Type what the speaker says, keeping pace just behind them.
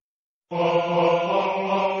Oh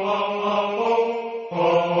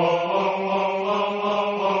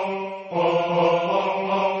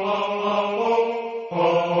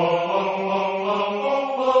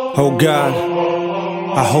God,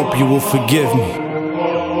 I hope you will forgive me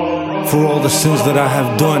for all the sins that I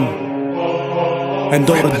have done. And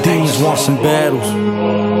all the demons want some battles,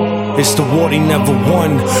 it's the war they never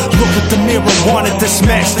won. Look at the mirror, wanted to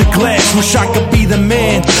smash the glass. Wish I could be the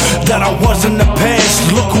man that I was in the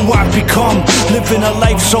past. Look who I've become, living a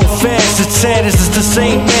life so fast. It's sad as it's the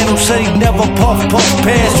same man who said he'd never puff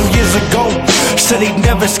past 2 years ago. Said he'd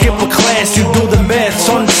never skip a class. You do the math,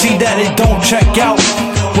 son, see that it don't check out.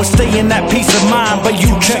 We're staying that peace of mind, but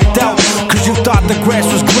you checked out, cause you thought the grass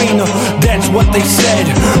was greener, that's what they said.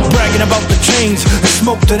 Bragging about the chains, the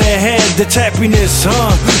smoke to their head. That's happiness,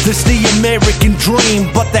 this the American dream.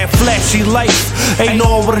 But that flashy life ain't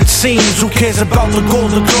all what it seems. Who cares about the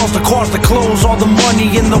gold, the girls, the cars, the clothes, all the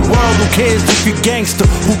money in the world? Who cares if you're gangster?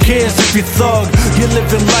 Who cares if you're thug? You're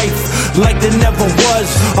living life like there never was.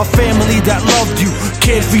 A family that loved you,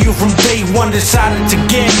 cared for you from day one, decided to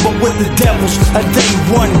gamble with the devils at day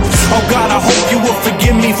one. Oh God, I hope you will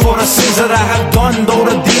forgive me for the sins that I have done. Though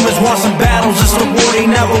the demons want some battles, it's the war they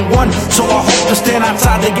never won. So I hope to stand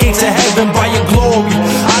outside the gates of heaven by your glory.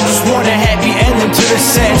 I just want a happy ending to this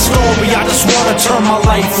sad story. I just want to turn my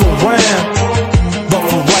life around. But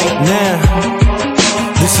for right now,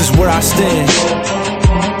 this is where I stand.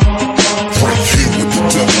 Right here with the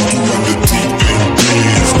devil doing the deep end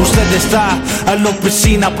dance. Usted está en la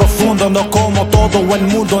piscina profundo, no como todo el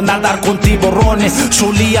mundo, nadar con tiburones.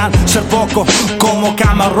 Solían ser poco como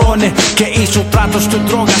camarones, que hizo tratos de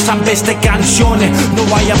drogas en vez de canciones. No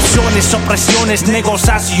hay opciones, opresiones,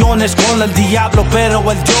 negociaciones con el diablo, pero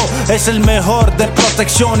el yo es el mejor de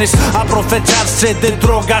protecciones. Aprovecharse de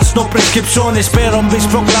drogas, no prescripciones, pero mis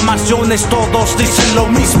proclamaciones todos dicen lo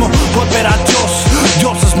mismo. Volver a Dios,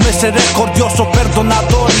 Dios es misericordioso,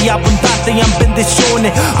 perdonador y abundante en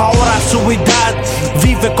bendiciones. Ahora su edad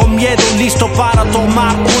vive con miedo, listo para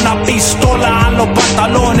tomar una pistola en los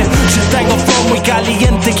pantalones. Si tengo flow muy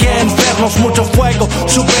caliente, que enfermos, mucho fuego,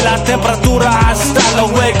 sube la temperatura hasta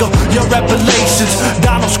luego. Your revelations,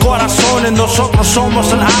 danos corazones, nosotros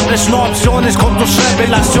somos el hambre, no opciones con tus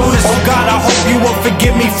revelaciones. Oh God, I hope you will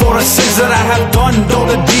forgive me for the sins that I have done. Though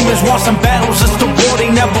the demons want some battles, it's the war they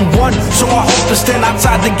never won. So I hope to stand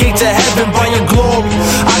outside the gates of heaven by your glory.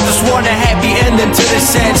 I just want a happy ending to this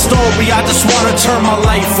sad story. I just wanna turn my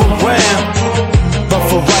life around. But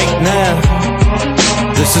for right now,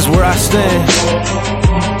 this is where I stand.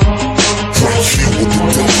 Right here with the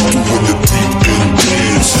devil doing the deep end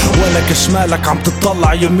dance. وينك شمالك عم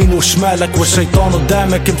تطلع يمين وشمالك، والشيطان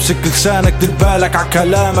قدامك، امسك لسانك، دير بالك ع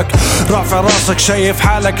كلامك. رافع راسك شايف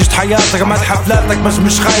حالك، عشت حياتك مد حفلاتك، بس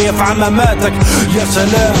مش خايف ع مماتك. يا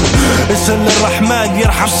سلام، اسأل الرحمن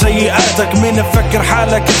يرحم سيئاتك. مين مفكر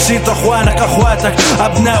حالك نسيت اخوانك اخواتك،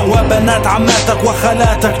 ابناء وبنات عماتك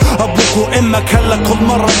وخالاتك، ابوك وامك هلا كل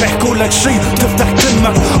مرة بيحكولك شي تفتح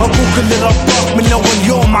تمك. ابوك اللي رباك من اول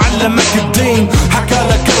يوم علمك الدين،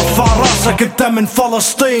 حكالك ارفع راسك انت من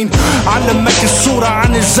فلسطين. علمك الصورة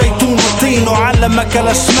عن الزيتون والتين، وعلمك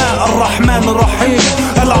الاسماء الرحمن الرحيم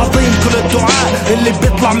العظيم. كل الدعاء اللي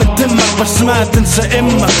بيطلع من تمك، بس ما تنسى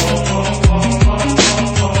امك،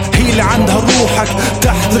 هي اللي عندها روحك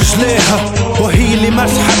تحت رجليها، وهي اللي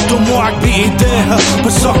مسحت دموعك بايديها.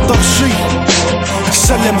 بس اكتر شي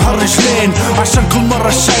سلم هالرجلين، عشان كل مرة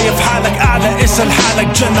شايف حالك اعلى اسأل حالك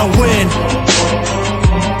جنة وين.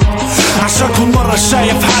 عشان كل مرة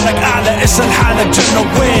شايف حالك أعلى اسأل حالك جنة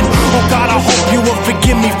وين. Oh God, I hope you will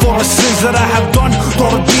forgive me for the sins that I have done.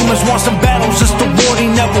 Though the demons want some battles, it's the war they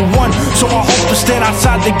never won. So I hope to stand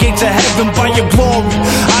outside the gates of heaven by your glory.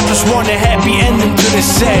 I just want a happy ending to this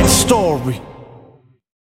sad story.